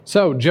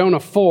So, Jonah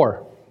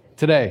 4,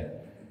 today.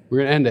 We're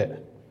going to end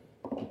it.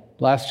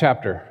 Last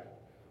chapter.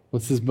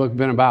 What's this book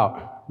been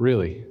about,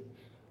 really?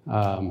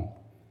 I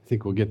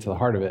think we'll get to the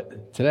heart of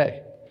it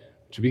today,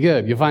 which will be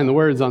good. You'll find the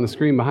words on the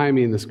screen behind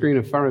me and the screen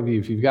in front of you.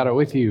 If you've got it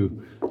with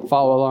you,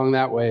 follow along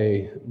that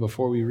way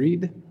before we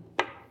read.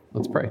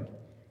 Let's pray.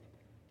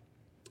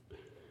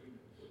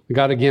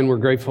 God, again, we're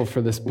grateful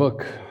for this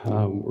book.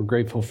 We're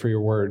grateful for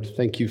your word.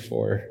 Thank you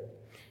for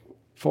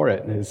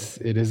it.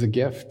 It is a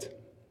gift.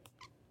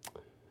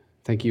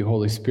 Thank you,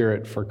 Holy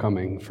Spirit, for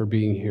coming, for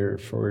being here,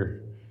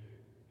 for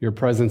your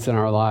presence in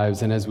our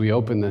lives. And as we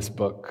open this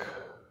book,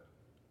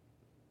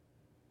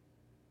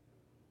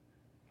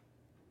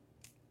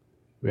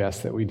 we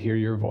ask that we'd hear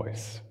your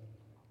voice.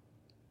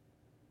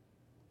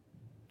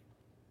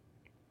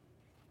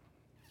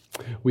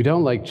 We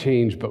don't like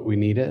change, but we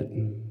need it.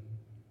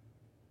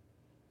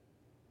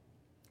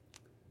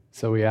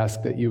 So we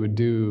ask that you would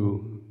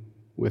do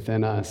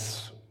within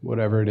us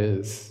whatever it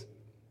is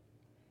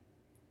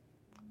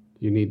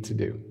you need to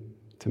do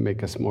to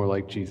make us more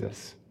like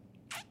Jesus.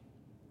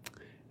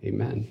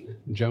 Amen.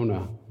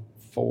 Jonah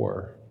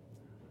 4,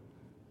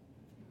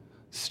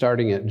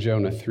 starting at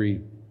Jonah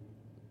 3,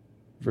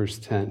 verse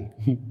 10.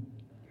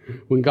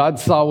 When God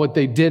saw what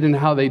they did and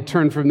how they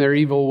turned from their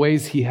evil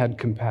ways, he had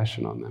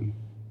compassion on them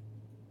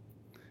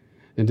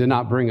and did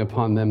not bring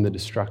upon them the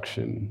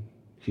destruction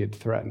he had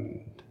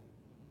threatened.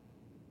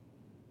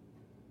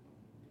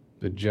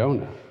 But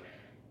Jonah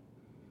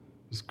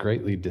was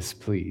greatly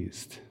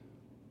displeased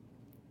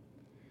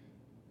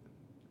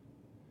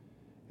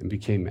and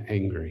became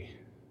angry.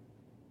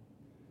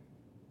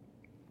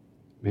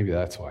 Maybe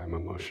that's why I'm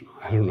emotional.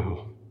 I don't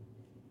know.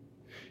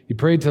 He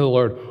prayed to the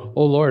Lord,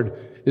 "Oh Lord,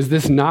 is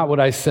this not what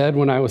I said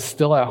when I was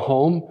still at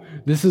home?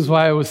 This is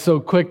why I was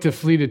so quick to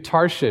flee to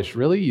Tarshish."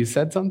 Really? You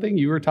said something?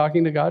 You were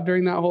talking to God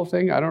during that whole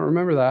thing? I don't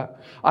remember that.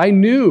 "I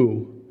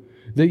knew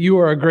that you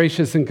are a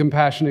gracious and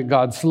compassionate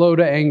God, slow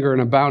to anger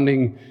and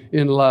abounding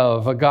in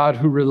love, a God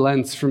who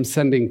relents from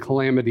sending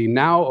calamity.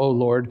 Now, O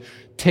Lord,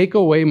 take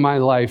away my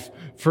life,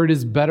 for it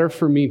is better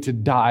for me to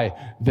die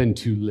than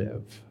to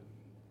live."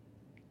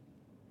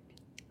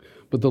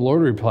 But the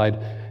Lord replied,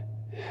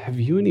 "Have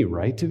you any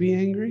right to be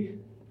angry?"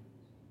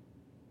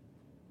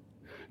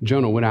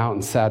 Jonah went out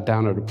and sat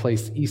down at a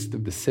place east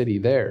of the city.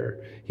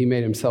 There, he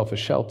made himself a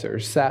shelter,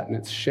 sat in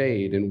its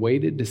shade, and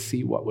waited to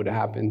see what would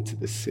happen to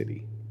the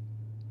city.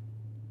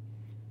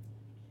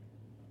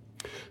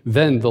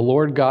 Then the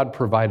Lord God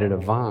provided a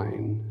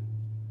vine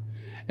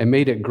and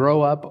made it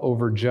grow up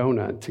over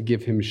Jonah to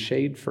give him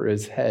shade for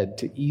his head,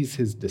 to ease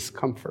his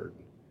discomfort.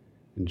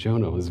 And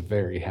Jonah was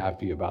very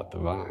happy about the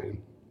vine.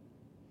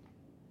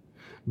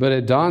 But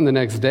at dawn the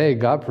next day,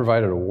 God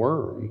provided a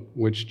worm,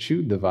 which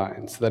chewed the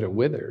vine so that it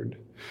withered.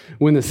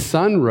 When the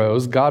sun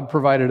rose, God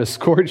provided a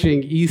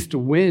scorching east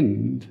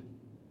wind,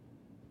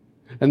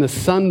 and the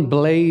sun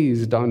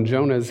blazed on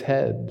Jonah's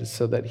head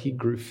so that he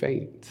grew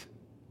faint.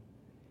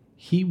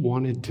 He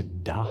wanted to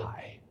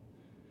die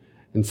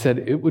and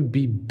said, "It would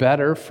be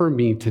better for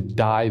me to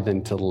die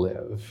than to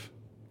live."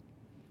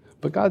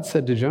 But God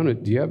said to Jonah,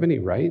 "Do you have any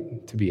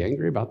right to be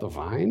angry about the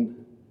vine?"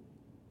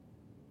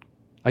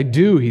 "I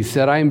do," he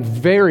said. "I am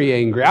very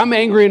angry. I'm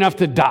angry enough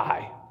to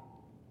die."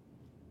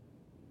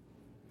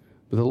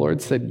 But the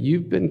Lord said,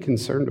 "You've been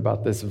concerned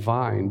about this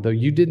vine, though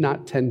you did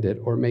not tend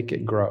it or make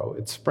it grow.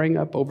 It sprang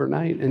up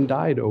overnight and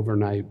died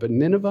overnight. But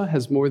Nineveh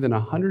has more than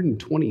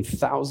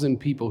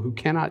 120,000 people who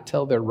cannot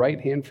tell their right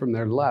hand from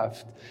their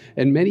left,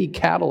 and many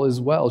cattle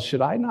as well.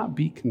 Should I not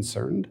be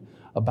concerned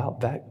about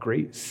that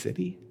great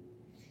city?"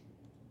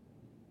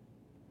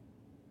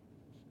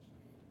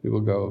 We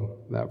will go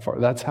that far.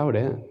 That's how it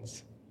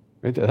ends.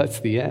 Right there, that's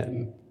the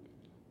end.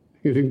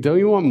 You think, don't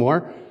you want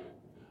more?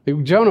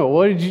 Like, Jonah,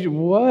 what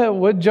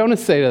did Jonah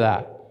say to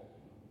that?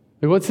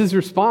 Like, what's his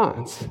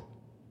response?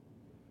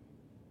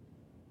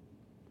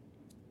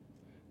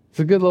 It's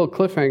a good little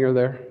cliffhanger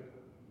there.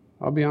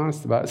 I'll be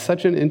honest about it.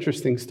 Such an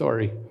interesting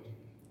story,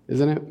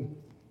 isn't it?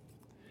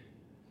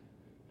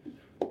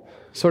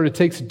 Sort of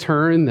takes a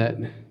turn that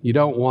you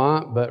don't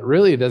want, but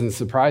really it doesn't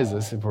surprise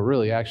us if we're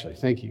really actually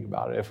thinking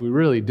about it. If we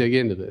really dig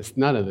into this,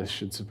 none of this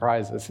should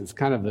surprise us. It's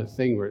kind of the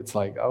thing where it's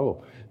like,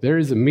 oh, there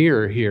is a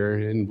mirror here,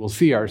 and we'll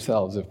see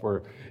ourselves if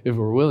we're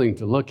willing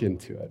to look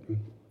into it.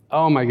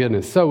 Oh my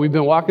goodness. So we've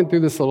been walking through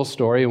this little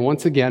story, and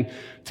once again,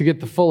 to get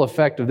the full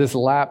effect of this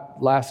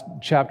last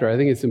chapter, I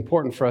think it's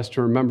important for us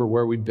to remember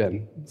where we've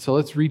been. So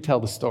let's retell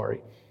the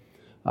story.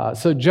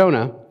 So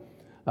Jonah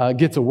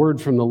gets a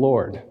word from the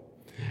Lord.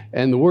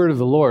 And the word of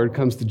the Lord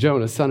comes to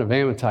Jonah, son of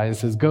Amittai, and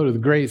says, "Go to the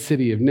great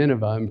city of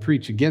Nineveh and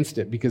preach against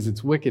it, because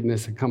its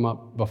wickedness had come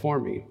up before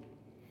me."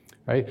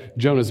 Right?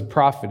 Jonah's a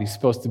prophet. He's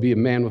supposed to be a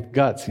man with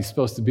guts. He's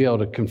supposed to be able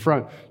to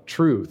confront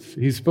truth.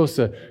 He's supposed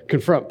to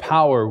confront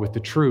power with the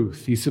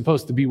truth. He's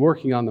supposed to be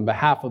working on the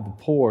behalf of the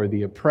poor,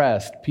 the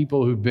oppressed,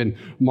 people who've been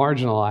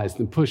marginalized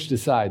and pushed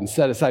aside and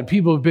set aside,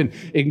 people who've been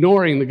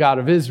ignoring the God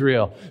of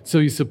Israel. So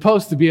he's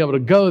supposed to be able to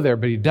go there,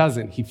 but he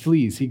doesn't. He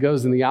flees. He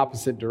goes in the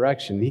opposite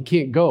direction. He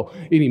can't go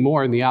any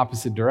more in the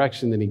opposite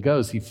direction than he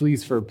goes. He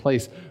flees for a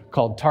place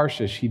called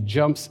Tarshish. He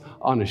jumps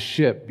on a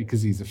ship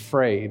because he's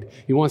afraid.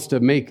 He wants to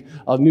make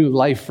a new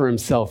life for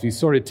himself. He's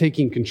sort of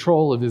taking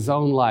control of his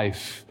own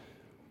life.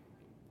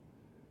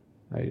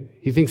 Right?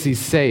 He thinks he's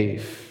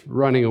safe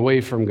running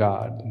away from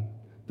God.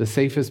 The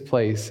safest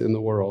place in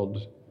the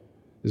world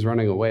is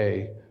running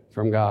away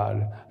from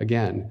God.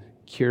 Again,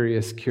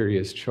 curious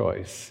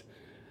choice.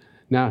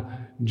 Now,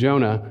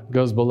 Jonah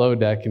goes below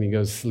deck and he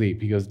goes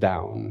sleep. He goes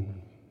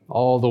down,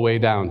 all the way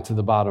down to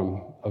the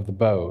bottom of the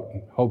boat.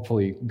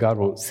 Hopefully, God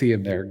won't see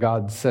him there.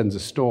 God sends a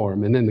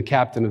storm. And then the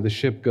captain of the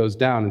ship goes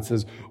down and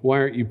says, "Why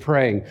aren't you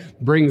praying?"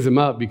 Brings him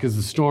up because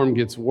the storm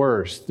gets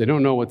worse. They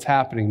don't know what's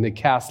happening. They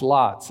cast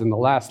lots. And the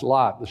last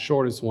lot, the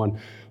shortest one,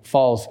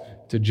 falls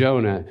to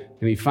Jonah.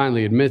 And he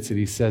finally admits it.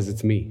 He says,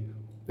 "It's me.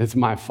 It's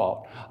my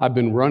fault. I've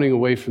been running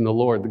away from the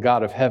Lord, the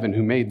God of heaven,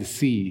 who made the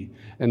sea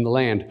and the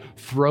land.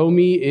 Throw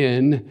me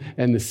in,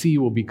 and the sea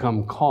will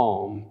become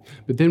calm."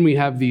 But then we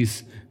have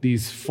these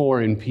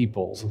foreign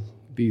peoples,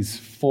 these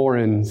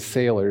foreign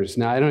sailors.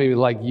 Now, I don't even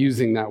like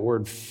using that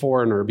word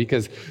foreigner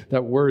because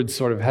that word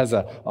sort of has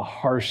a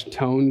harsh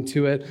tone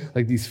to it.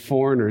 Like these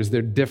foreigners,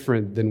 they're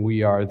different than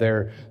we are.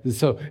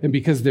 And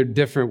because they're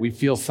different, we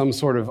feel some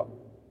sort of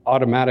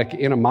automatic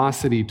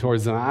animosity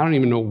towards them. I don't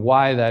even know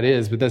why that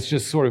is, but that's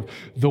just sort of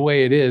the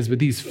way it is. But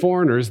these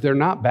foreigners, they're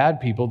not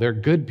bad people. They're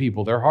good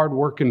people. They're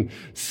hardworking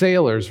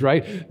sailors,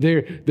 right?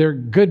 They're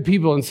good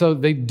people, and so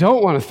they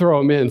don't want to throw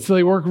them in. So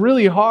they work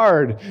really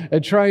hard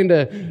at trying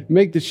to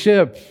make the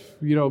ship,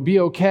 be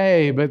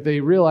okay, but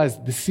they realize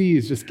the sea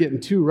is just getting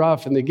too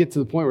rough, and they get to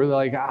the point where they're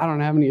like, I don't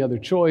have any other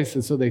choice,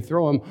 and so they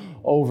throw them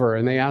over,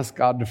 and they ask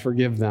God to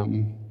forgive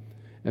them,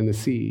 and the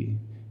sea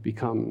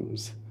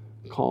becomes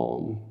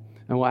calm.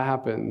 And what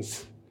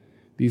happens?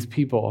 These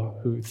people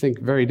who think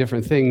very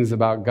different things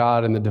about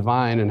God and the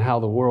divine and how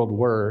the world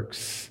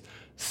works,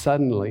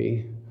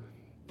 suddenly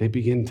they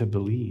begin to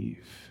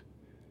believe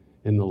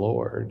in the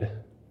Lord,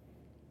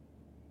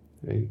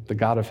 the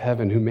God of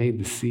heaven who made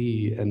the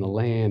sea and the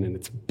land, and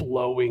it's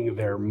blowing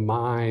their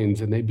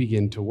minds, and they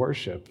begin to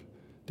worship.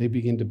 They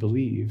begin to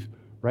believe.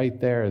 Right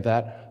there,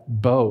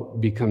 that boat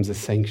becomes a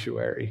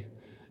sanctuary,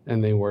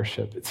 and they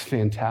worship. It's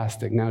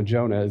fantastic. Now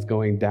Jonah is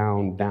going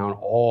down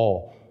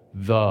all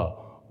the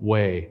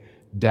way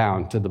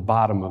down to the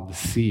bottom of the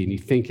sea, and you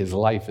think his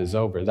life is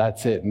over.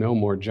 That's it. No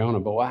more Jonah.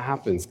 But what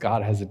happens?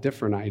 God has a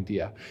different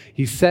idea.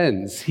 He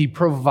sends, he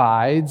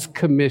provides,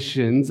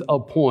 commissions,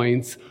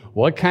 appoints.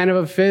 What kind of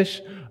a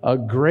fish? A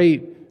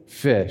great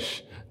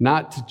fish.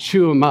 Not to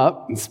chew him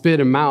up and spit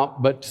him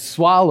out, but to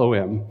swallow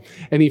him.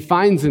 And he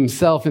finds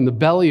himself in the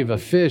belly of a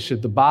fish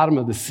at the bottom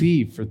of the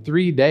sea for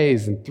 3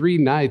 days and 3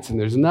 nights, and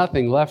there's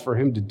nothing left for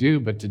him to do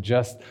but to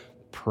just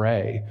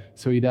pray.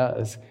 So he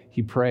does.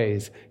 He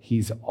prays.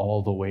 He's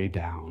all the way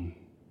down,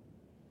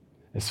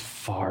 as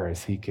far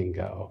as he can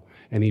go.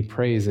 And he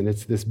prays, and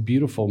it's this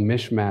beautiful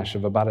mishmash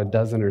of about a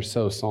dozen or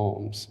so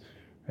psalms.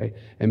 Right?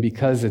 And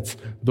because it's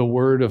the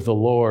word of the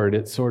Lord,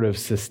 it sort of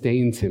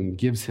sustains him,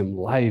 gives him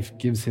life,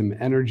 gives him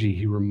energy.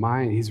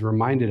 He's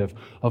reminded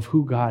of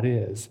who God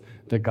is,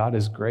 that God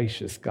is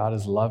gracious, God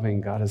is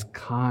loving, God is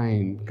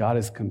kind, God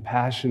is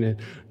compassionate,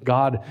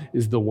 God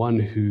is the one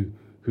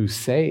who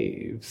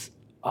saves.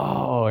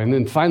 Oh, and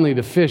then finally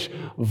the fish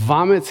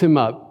vomits him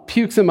up,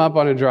 pukes him up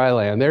on a dry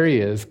land. There he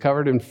is,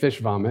 covered in fish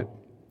vomit,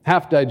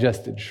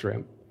 half-digested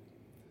shrimp.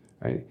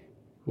 Right?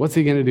 What's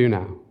he going to do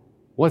now?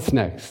 What's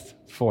next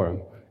for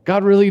him?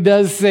 God really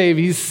does save.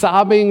 He's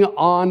sobbing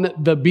on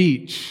the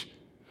beach.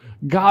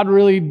 God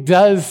really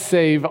does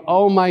save.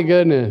 Oh my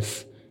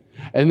goodness.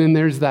 And then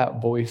there's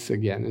that voice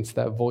again. It's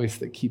that voice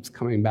that keeps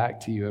coming back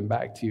to you and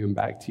back to you and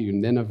back to you.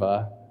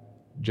 Nineveh,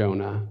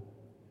 Jonah,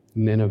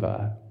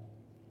 Nineveh.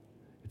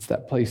 It's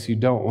that place you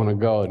don't want to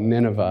go.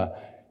 Nineveh,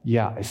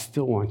 yeah, I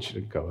still want you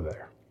to go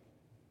there.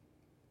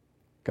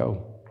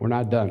 Go. We're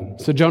not done.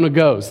 So Jonah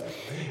goes.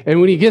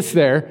 And when he gets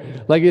there,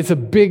 it's a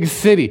big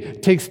city.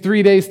 It takes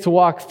 3 days to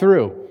walk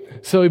through.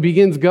 So he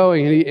begins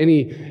going, and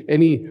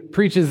he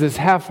preaches this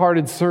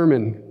half-hearted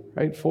sermon,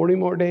 right? 40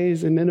 more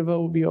days and Nineveh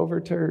will be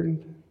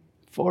overturned.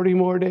 40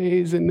 more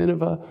days and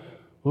Nineveh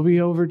will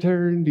be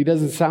overturned. He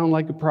doesn't sound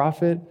like a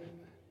prophet.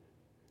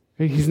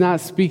 He's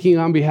not speaking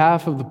on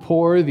behalf of the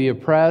poor, the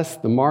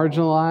oppressed, the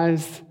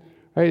marginalized.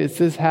 Right? It's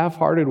this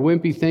half-hearted,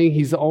 wimpy thing.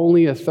 He's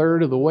only a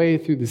third of the way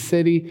through the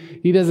city.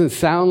 He doesn't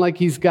sound like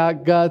he's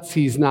got guts.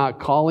 He's not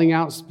calling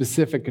out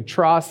specific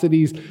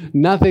atrocities,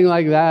 nothing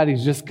like that.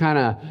 He's just kind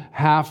of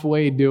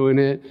halfway doing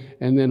it.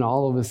 And then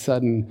all of a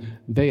sudden,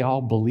 they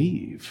all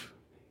believe.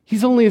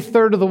 He's only a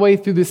third of the way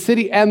through the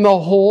city, and the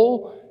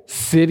whole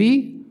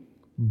city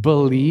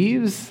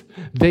believes.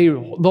 The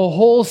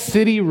whole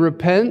city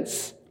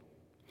repents,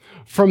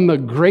 from the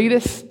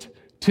greatest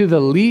to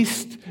the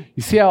least.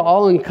 You see how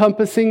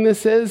all-encompassing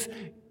this is?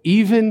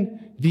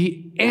 Even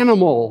the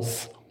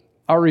animals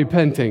are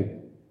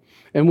repenting.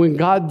 And when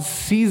God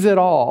sees it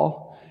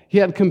all, he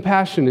had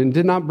compassion and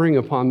did not bring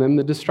upon them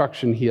the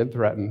destruction he had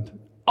threatened.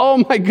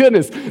 Oh my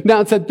goodness. Now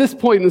it's at this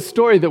point in the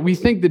story that we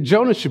think that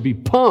Jonah should be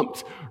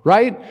pumped,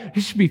 right? He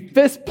should be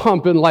fist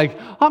pumping like,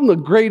 I'm the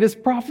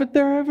greatest prophet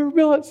there ever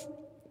was.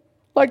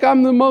 Like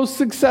I'm the most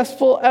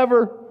successful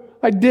ever.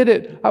 I did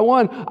it. I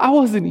won. I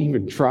wasn't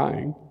even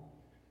trying.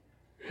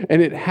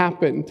 And it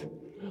happened.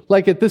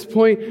 Like at this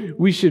point,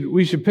 we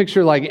should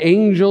picture like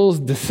angels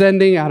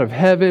descending out of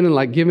heaven and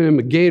like giving him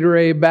a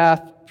Gatorade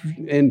bath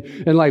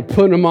and like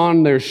putting him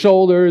on their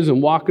shoulders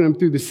and walking him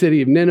through the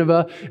city of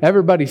Nineveh.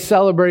 Everybody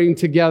celebrating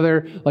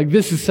together. Like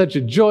this is such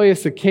a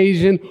joyous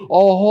occasion. A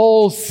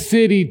whole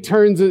city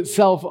turns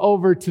itself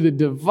over to the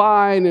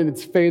divine and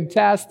it's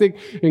fantastic.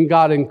 And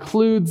God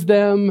includes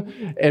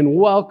them and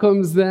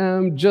welcomes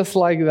them just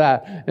like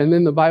that. And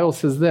then the Bible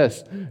says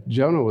this,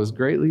 Jonah was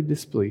greatly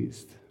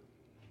displeased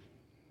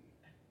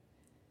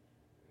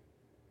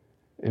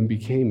and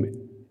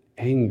became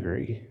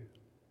angry.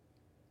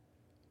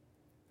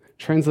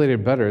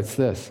 Translated better, it's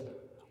this.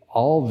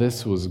 All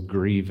this was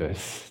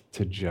grievous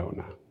to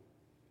Jonah.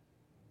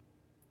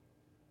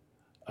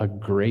 A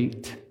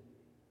great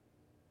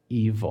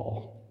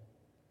evil.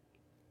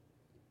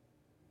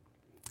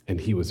 And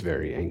he was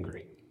very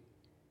angry.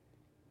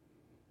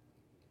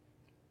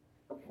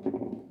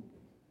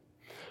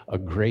 A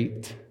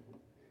great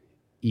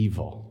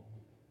evil.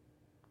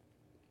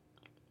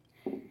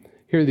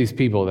 Here are these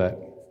people that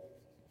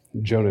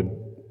Jonah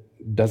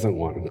doesn't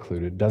want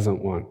included,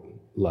 doesn't want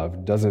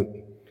loved,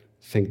 doesn't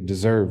think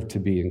deserve to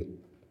be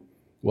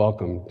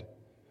welcomed.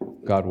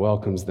 God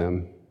welcomes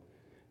them,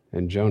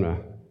 and Jonah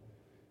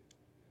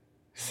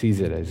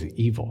sees it as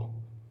evil.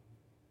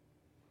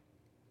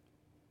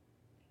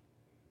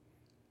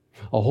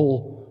 A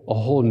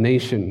whole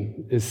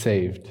nation is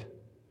saved,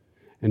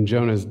 and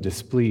Jonah's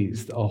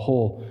displeased. A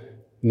whole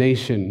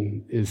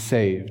nation is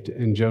saved,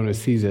 and Jonah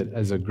sees it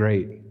as a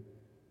great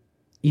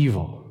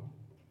evil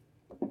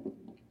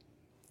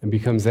and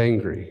becomes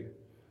angry.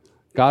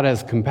 God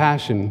has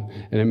compassion,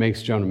 and it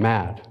makes Jonah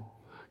mad.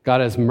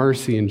 God has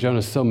mercy, and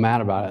Jonah's so mad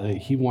about it that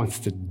he wants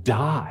to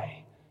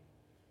die.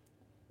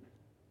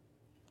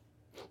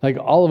 Like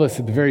all of us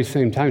at the very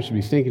same time should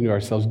be thinking to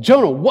ourselves,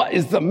 Jonah, what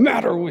is the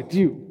matter with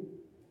you?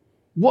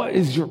 What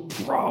is your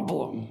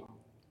problem?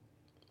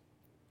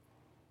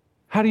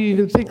 How do you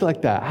even think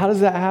like that? How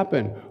does that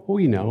happen? Well,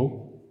 we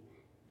know.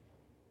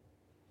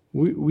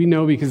 We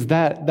know because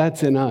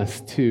that's in us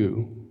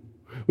too.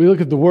 We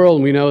look at the world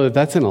and we know that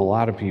that's in a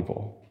lot of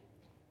people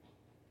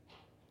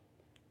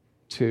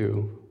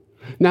too.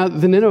 Now,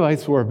 the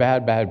Ninevites were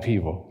bad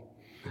people.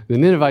 The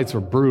Ninevites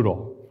were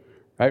brutal,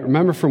 right?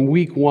 Remember from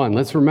week 1,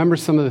 let's remember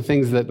some of the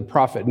things that the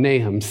prophet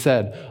Nahum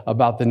said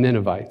about the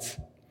Ninevites.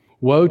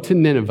 Woe to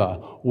Nineveh,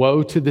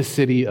 woe to the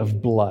city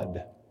of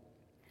blood.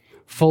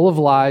 Full of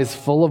lies,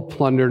 full of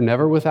plunder,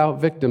 never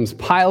without victims,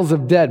 piles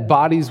of dead,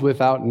 bodies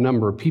without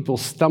number, people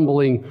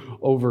stumbling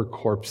over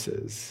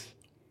corpses.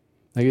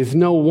 Like it's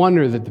no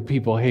wonder that the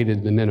people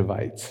hated the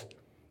Ninevites,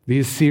 the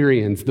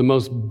Assyrians, the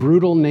most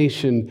brutal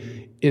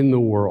nation in the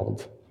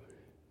world.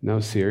 No,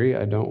 Siri,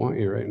 I don't want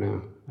you right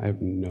now. I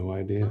have no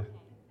idea.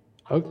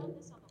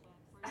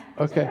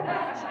 Okay.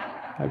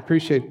 I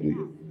appreciate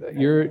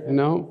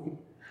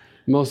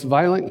most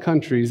violent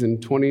countries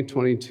in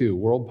 2022,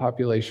 World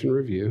Population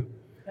Review.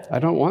 I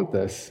don't want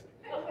this.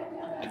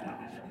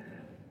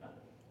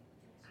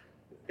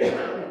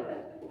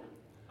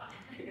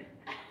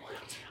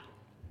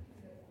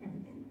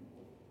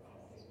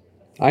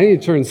 I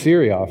need to turn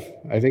Siri off.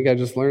 I think I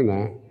just learned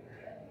that.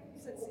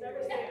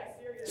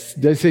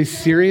 Did I say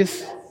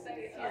serious?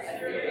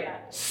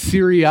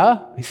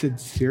 Syria? I said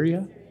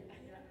Syria?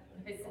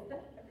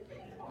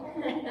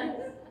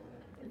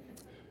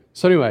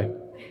 So anyway,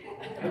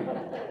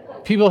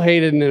 people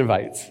hated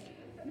Ninevites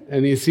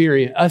and the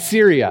Assyria.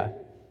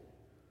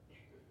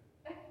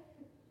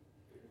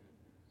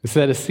 It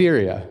said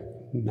Assyria.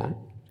 Not.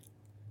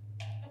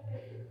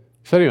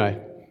 So anyway,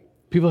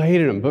 people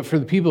hated him, but for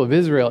the people of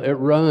Israel, it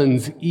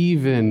runs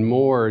even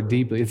more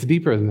deeply. It's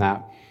deeper than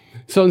that.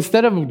 So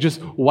instead of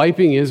just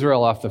wiping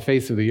Israel off the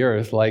face of the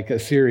earth like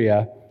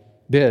Assyria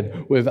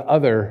did with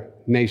other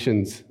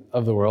nations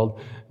of the world,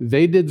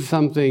 they did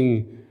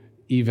something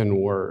even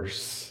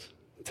worse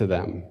to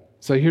them.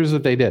 So here's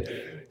what they did.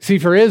 See,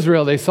 for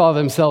Israel, they saw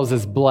themselves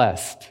as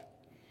blessed.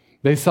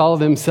 They saw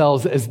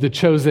themselves as the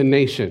chosen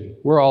nation.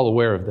 We're all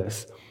aware of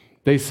this.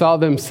 They saw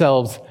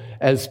themselves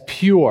as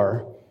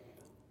pure,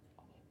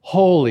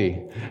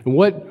 holy. And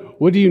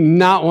what do you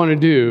not want to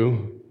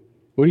do?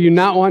 What do you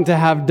not want to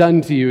have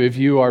done to you if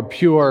you are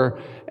pure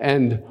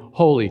and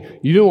holy?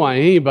 You don't want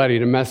anybody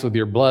to mess with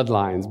your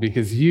bloodlines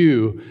because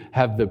you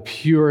have the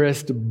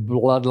purest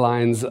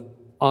bloodlines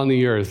on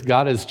the earth.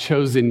 God has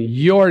chosen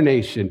your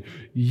nation.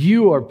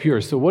 You are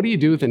pure. So what do you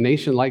do with a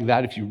nation like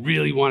that if you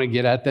really want to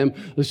get at them?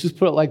 Let's just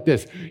put it like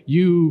this.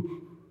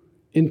 You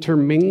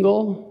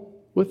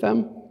intermingle with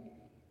them.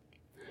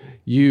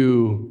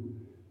 You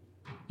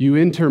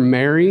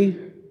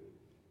intermarry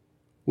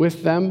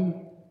with them.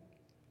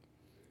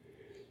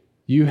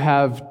 You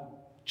have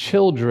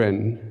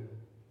children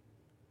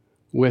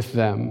with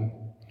them.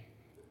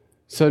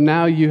 So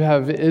now you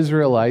have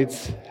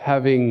Israelites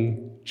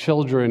having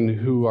children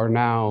who are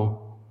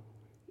now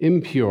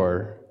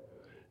impure.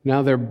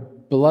 Now their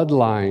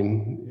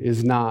bloodline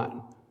is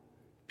not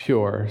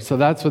pure. So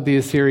that's what the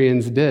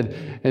Assyrians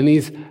did. And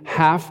these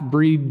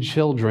half-breed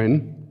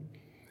children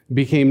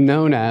became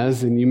known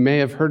as, and you may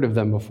have heard of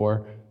them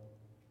before,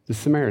 the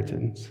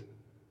Samaritans.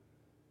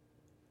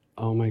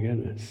 Oh my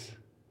goodness.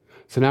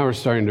 So now we're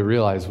starting to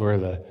realize where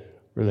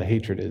the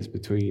hatred is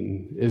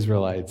between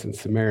Israelites and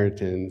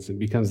Samaritans. It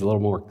becomes a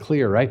little more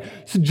clear, right?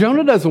 So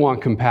Jonah doesn't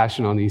want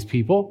compassion on these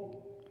people.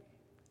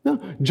 No,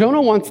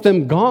 Jonah wants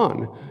them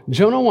gone.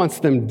 Jonah wants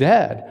them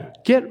dead.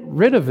 Get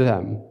rid of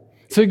them.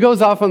 So he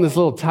goes off on this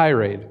little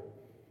tirade.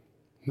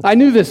 I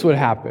knew this would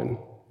happen.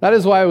 That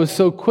is why I was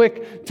so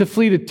quick to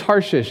flee to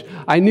Tarshish.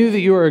 I knew that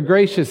you are a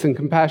gracious and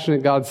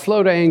compassionate God,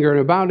 slow to anger and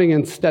abounding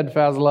in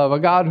steadfast love, a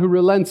God who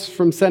relents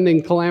from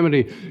sending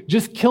calamity.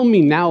 Just kill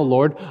me now,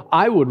 Lord.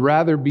 I would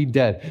rather be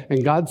dead.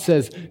 And God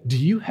says, do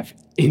you have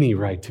any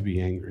right to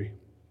be angry?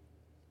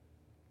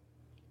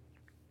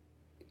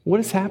 What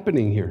is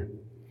happening here?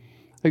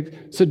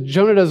 So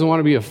Jonah doesn't want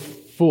to be a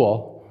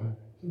fool.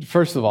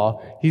 First of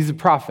all, he's a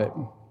prophet.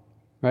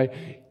 Right?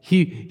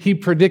 He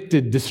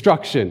predicted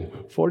destruction.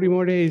 40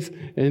 more days,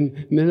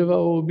 and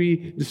Nineveh will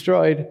be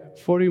destroyed.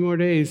 40 more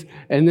days,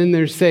 and then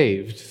they're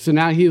saved. So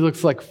now he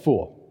looks like a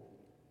fool.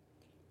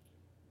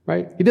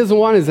 Right? He doesn't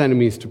want his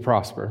enemies to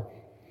prosper.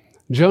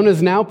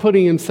 Jonah's now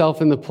putting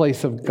himself in the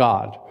place of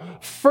God.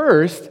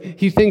 First,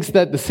 he thinks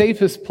that the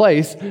safest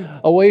place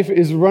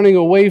is running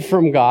away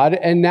from God,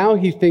 and now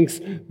he thinks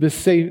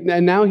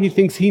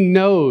he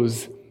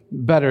knows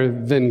better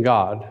than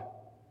God.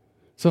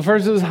 So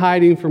first it was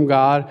hiding from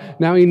God.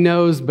 Now he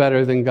knows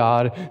better than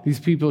God. These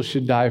people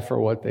should die for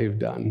what they've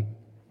done.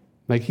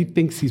 Like he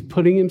thinks he's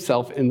putting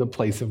himself in the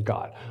place of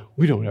God.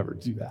 We don't ever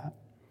do that.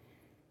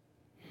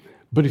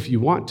 But if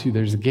you want to,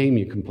 there's a game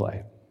you can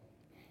play.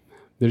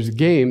 There's a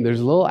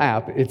little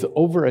app. It's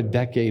over a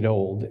decade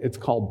old. It's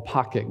called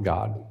Pocket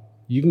God.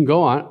 You can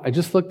go on. I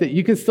just looked at,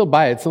 you can still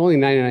buy it. It's only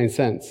 99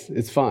 cents.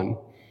 It's fun.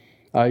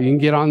 You can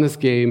get on this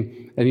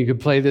game and you can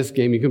play this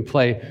game. You can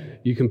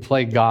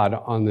play God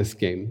on this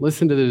game.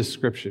 Listen to the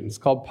description. It's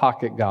called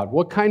Pocket God.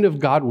 What kind of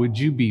God would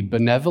you be,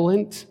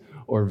 benevolent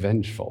or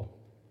vengeful?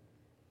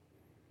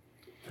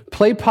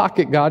 Play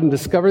Pocket God and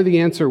discover the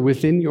answer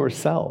within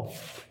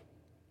yourself.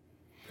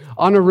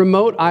 On a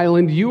remote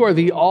island, you are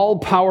the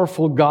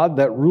all-powerful God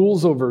that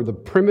rules over the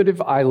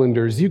primitive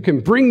islanders. You can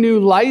bring new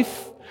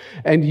life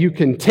and you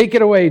can take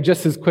it away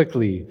just as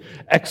quickly.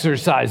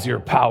 Exercise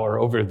your power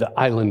over the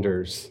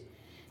islanders.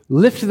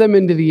 Lift them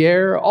into the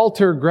air,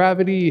 alter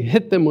gravity,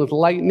 hit them with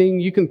lightning.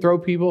 You can throw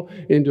people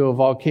into a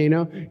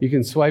volcano. You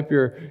can swipe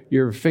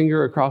your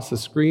finger across the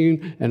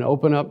screen and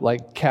open up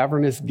like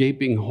cavernous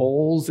gaping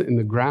holes in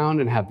the ground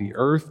and have the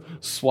earth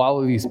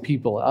swallow these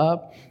people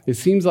up. It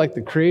seems like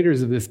the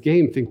creators of this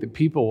game think that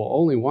people will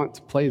only want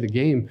to play the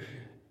game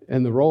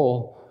and the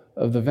role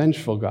of the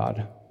vengeful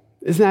God.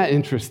 Isn't that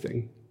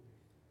interesting?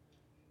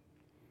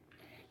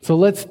 So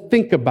let's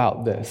think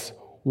about this.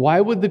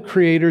 Why would the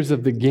creators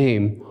of the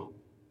game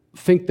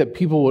think that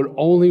people would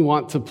only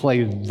want to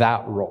play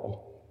that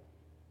role,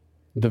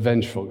 the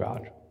vengeful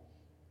God?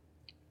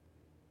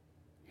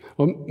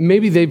 Well,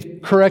 maybe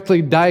they've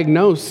correctly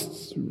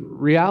diagnosed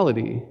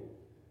reality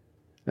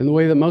and the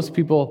way that most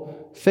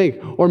people think.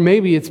 Or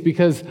maybe it's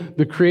because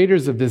the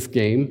creators of this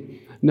game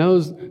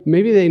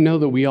maybe they know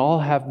that we all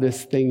have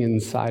this thing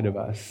inside of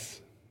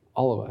us,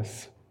 all of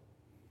us,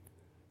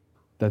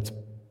 that's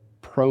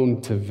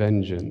prone to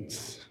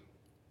vengeance,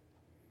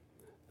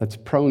 that's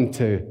prone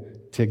to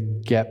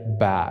get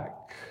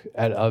back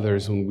at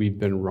others when we've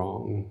been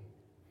wrong.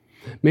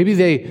 Maybe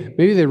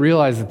they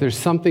realize that there's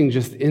something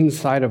just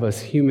inside of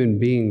us human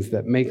beings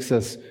that makes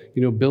us,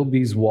 build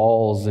these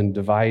walls and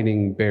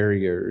dividing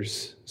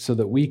barriers so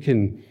that we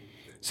can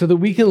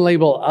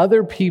label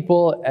other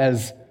people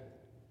as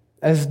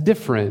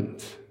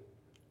different,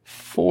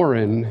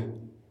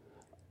 foreign,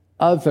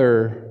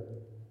 other,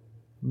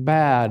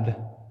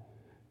 bad,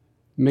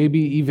 maybe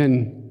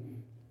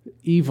even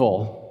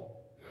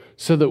evil,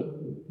 so that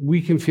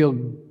we can feel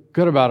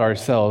good about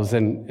ourselves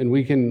and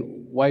we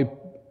can wipe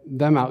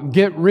them out.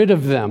 Get rid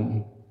of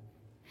them.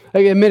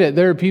 Like, admit it,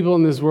 there are people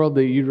in this world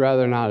that you'd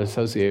rather not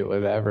associate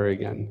with ever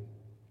again.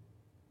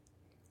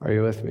 Are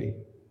you with me?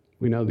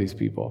 We know these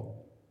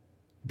people.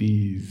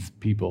 These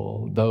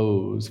people,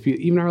 those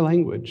people, even our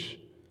language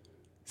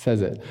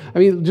says it. I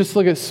mean, just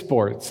look at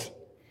sports.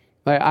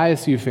 Like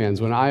ISU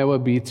fans, when Iowa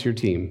beats your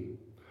team,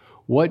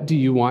 what do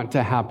you want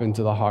to happen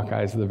to the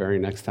Hawkeyes the very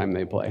next time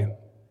they play?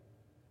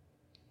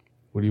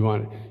 What do you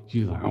want?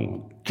 You're like, I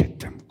want to get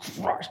them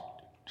crushed.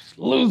 Just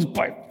lose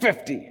by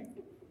 50.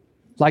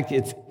 Like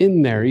it's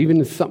in there, even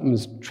if something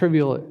as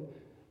trivial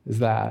as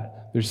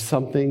that. There's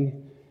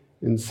something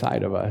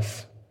inside of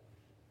us.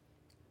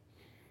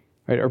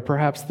 Right? Or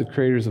perhaps the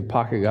creators of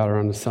Pocket God are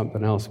onto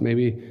something else.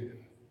 Maybe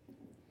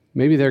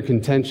their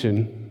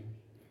contention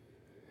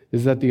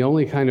is that the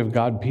only kind of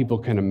God people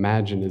can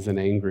imagine is an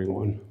angry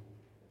one,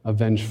 a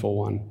vengeful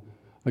one,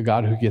 a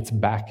God who gets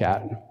back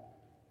at.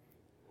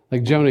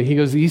 Like Jonah, he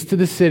goes east to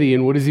the city,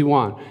 and what does he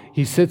want?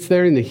 He sits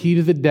there in the heat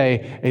of the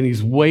day, and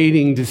he's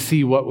waiting to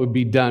see what would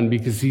be done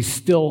because he's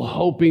still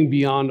hoping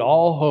beyond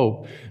all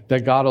hope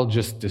that God will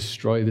just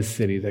destroy the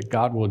city, that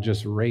God will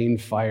just rain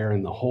fire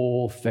and the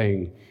whole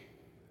thing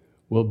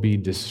will be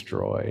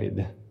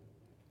destroyed.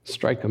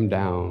 Strike them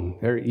down.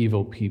 They're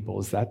evil people.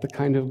 Is that the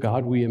kind of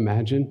God we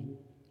imagine?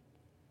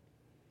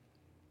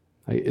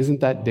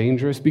 Isn't that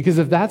dangerous? Because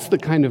if that's the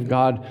kind of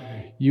God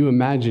you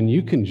imagine,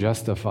 you can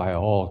justify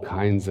all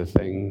kinds of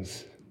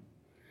things.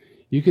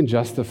 You can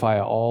justify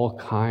all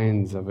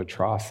kinds of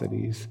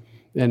atrocities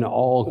and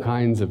all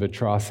kinds of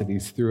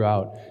atrocities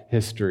throughout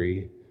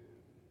history.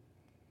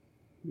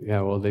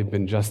 Yeah, well, they've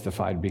been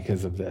justified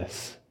because of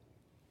this.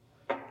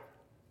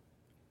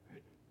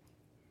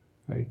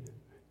 Right?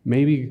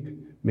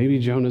 Maybe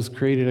Jonah's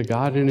created a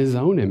God in his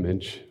own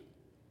image.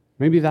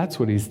 Maybe that's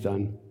what he's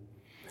done.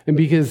 And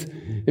because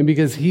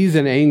he's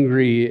an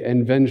angry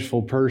and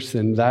vengeful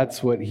person,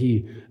 that's what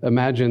he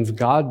imagines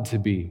God to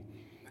be.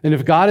 And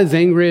if God is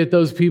angry at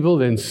those people,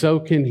 then so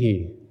can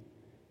he.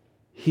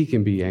 He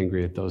can be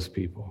angry at those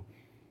people.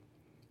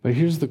 But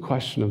here's the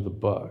question of the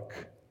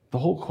book. The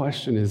whole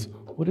question is,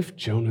 what if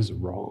Jonah's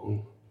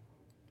wrong?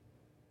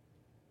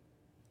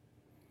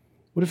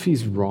 What if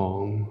he's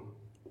wrong?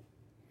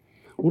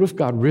 What if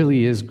God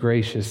really is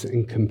gracious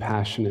and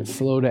compassionate,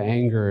 slow to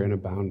anger and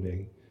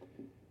abounding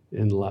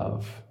in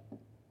love?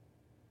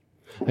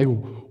 Like,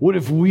 what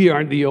if we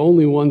aren't the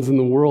only ones in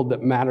the world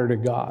that matter to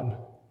God?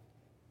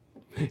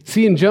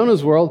 See, in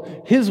Jonah's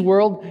world, his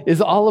world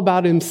is all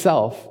about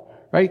himself,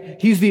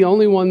 right? He's the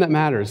only one that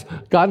matters.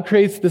 God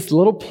creates this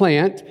little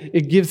plant.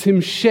 It gives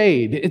him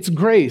shade. It's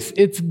grace.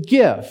 It's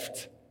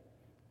gift.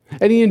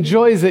 And he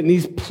enjoys it, and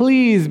he's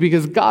pleased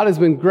because God has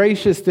been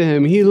gracious to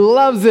him. He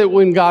loves it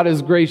when God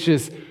is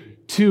gracious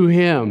to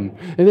him.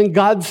 And then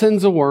God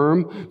sends a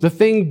worm, the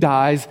thing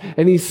dies,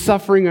 and he's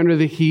suffering under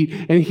the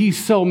heat, and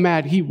he's so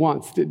mad he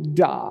wants to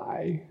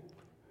die.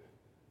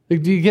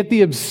 Like, do you get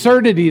the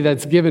absurdity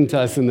that's given to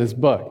us in this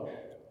book?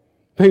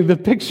 Like, the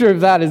picture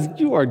of that is,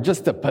 you are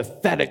just a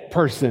pathetic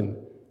person.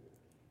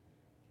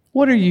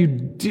 What are you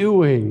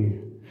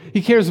doing?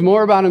 He cares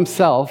more about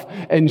himself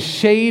and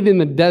shade in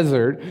the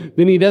desert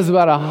than he does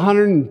about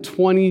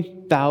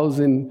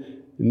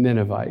 120,000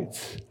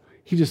 Ninevites.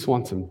 He just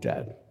wants them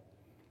dead.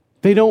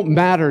 They don't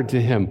matter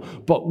to him.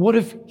 But what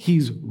if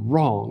he's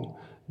wrong?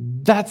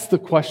 That's the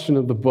question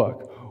of the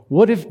book.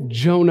 What if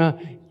Jonah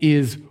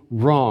is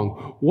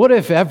wrong? What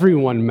if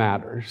everyone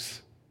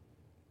matters?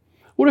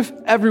 What if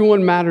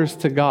everyone matters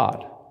to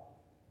God?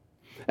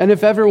 And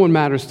if everyone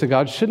matters to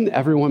God, shouldn't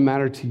everyone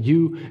matter to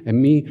you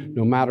and me,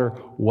 no matter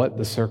what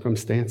the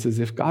circumstances?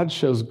 If God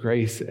shows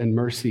grace and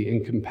mercy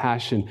and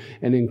compassion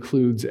and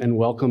includes and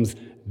welcomes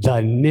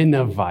the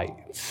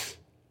Ninevites,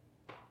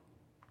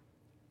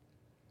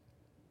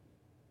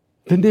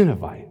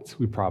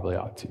 we probably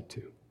ought to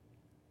too.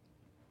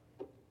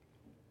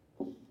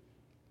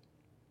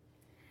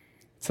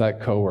 It's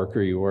that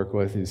coworker you work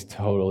with who's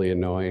totally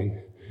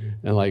annoying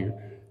and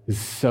is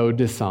so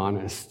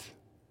dishonest,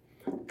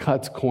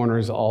 cuts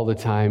corners all the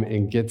time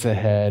and gets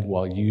ahead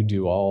while you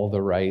do all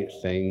the right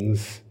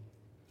things.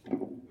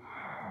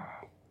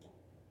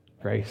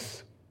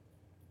 Grace.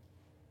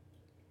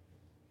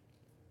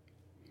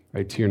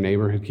 Right, to your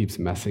neighbor who keeps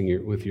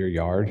messing with your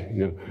yard,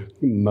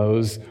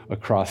 mows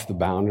across the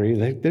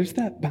boundary. There's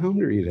that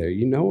boundary there.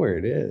 You know where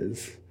it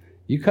is.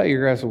 You cut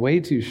your grass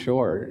way too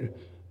short.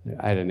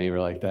 I had a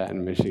neighbor like that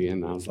in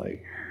Michigan. I was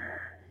like,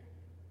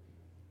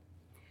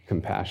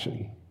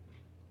 compassion.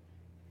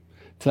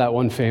 To that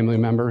one family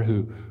member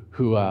who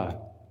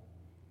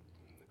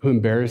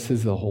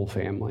embarrasses the whole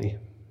family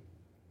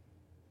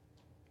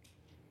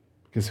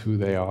because who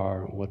they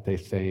are, what they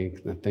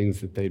think, the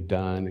things that they've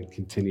done and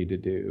continue to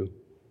do.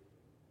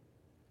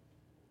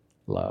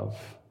 Love,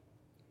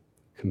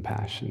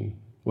 compassion.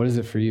 What is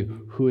it for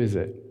you? Who is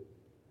it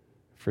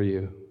for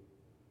you?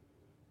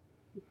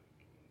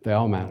 They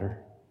all matter.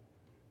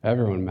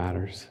 Everyone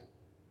matters.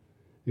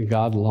 And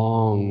God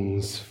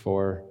longs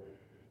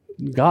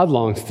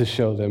to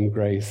show them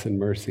grace and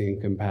mercy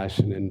and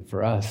compassion, and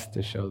for us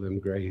to show them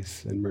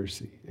grace and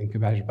mercy and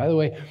compassion. By the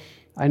way,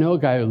 I know a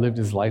guy who lived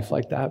his life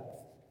like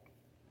that.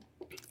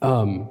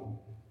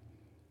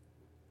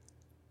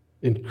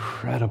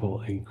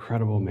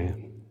 Incredible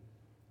man.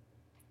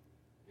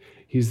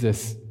 He's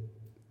this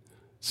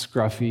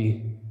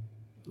scruffy,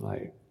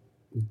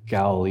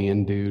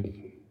 Galilean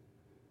dude.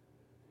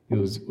 He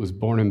was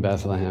born in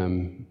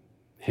Bethlehem,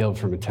 hailed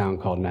from a town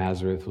called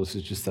Nazareth, which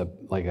is just a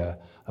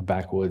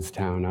backwoods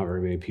town, not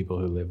very many people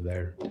who live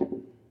there.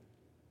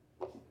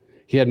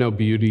 He had no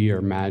beauty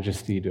or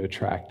majesty to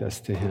attract us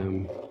to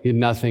him. He had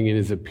nothing in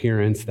his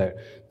appearance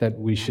that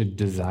we should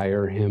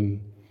desire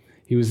him.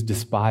 He was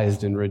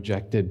despised and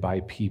rejected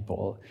by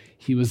people.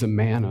 He was a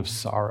man of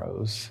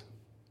sorrows,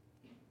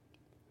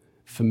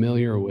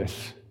 familiar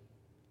with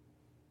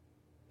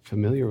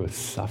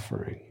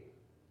suffering.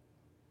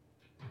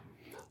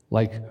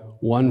 Like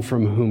one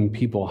from whom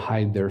people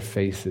hide their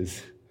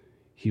faces,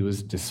 he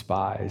was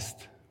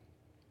despised.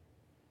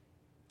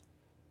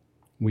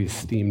 We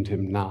esteemed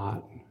him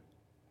not.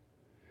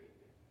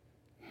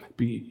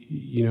 But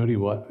you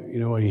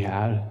know what he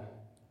had?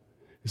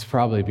 It's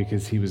probably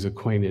because he was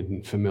acquainted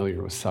and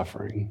familiar with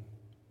suffering.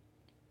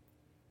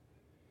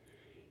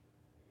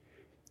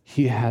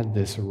 He had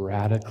this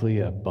radically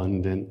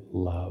abundant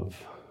love,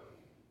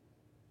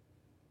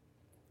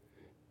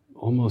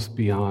 almost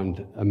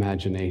beyond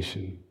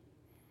imagination.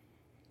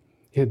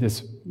 He had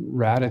this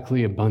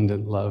radically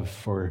abundant love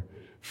for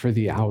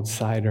the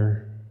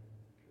outsider,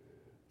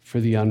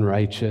 for the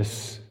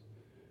unrighteous,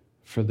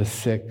 for the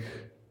sick,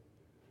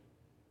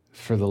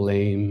 for the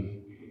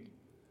lame,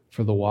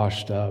 for the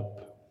washed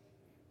up,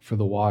 for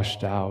the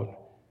washed out.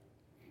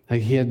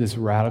 Like he had this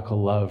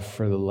radical love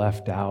for the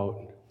left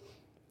out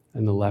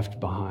and the left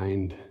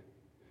behind,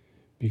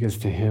 because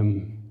to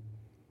him,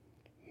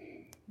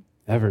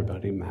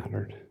 everybody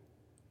mattered.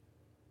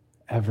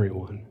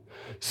 Everyone.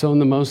 So in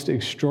the most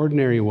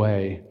extraordinary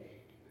way,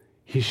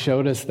 he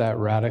showed us that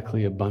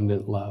radically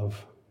abundant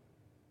love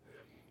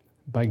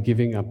by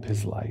giving up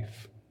his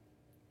life,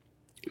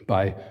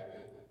 by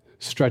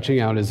stretching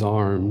out his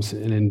arms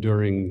and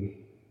enduring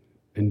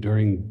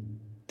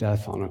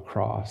death on a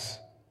cross.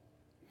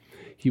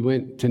 He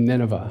went to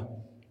Nineveh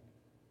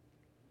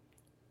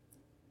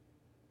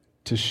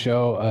to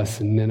show us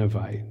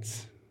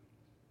Ninevites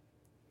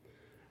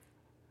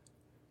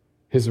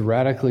his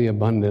radically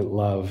abundant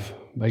love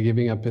by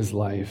giving up his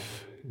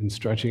life and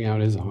stretching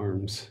out his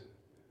arms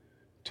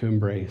to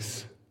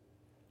embrace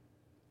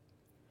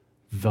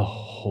the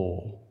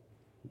whole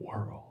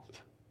world.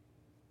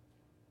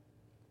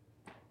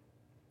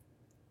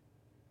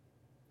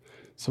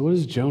 So what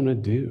does Jonah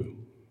do?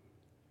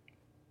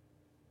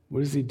 What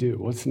does he do?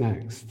 What's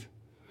next?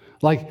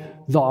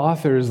 Like the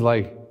author is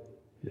like,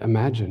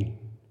 imagine,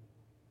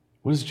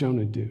 what does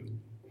Jonah do?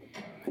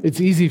 It's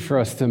easy for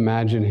us to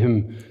imagine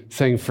him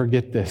saying,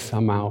 forget this,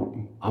 I'm out,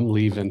 I'm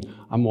leaving,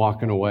 I'm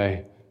walking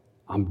away,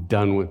 I'm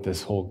done with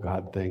this whole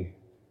God thing,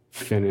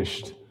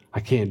 finished, I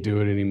can't do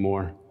it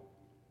anymore.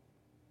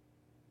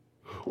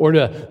 Or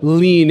to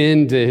lean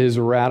into his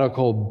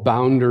radical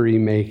boundary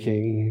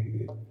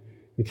making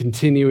and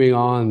continuing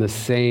on the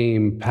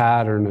same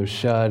pattern of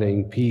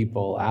shutting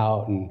people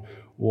out in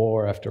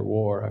war after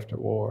war after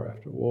war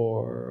after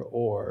war.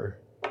 Or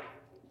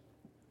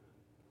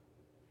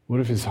what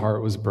if his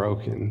heart was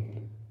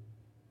broken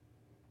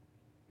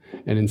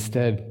and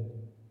instead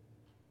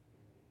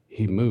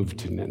he moved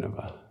to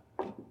Nineveh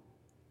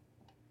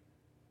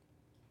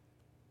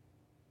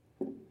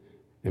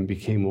and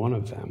became one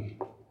of them?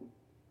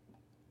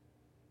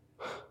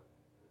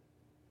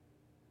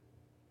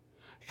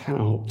 I kind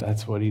of hope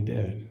that's what he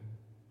did.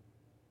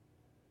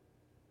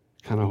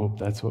 I kind of hope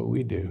that's what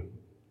we do.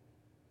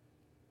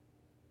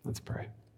 Let's pray.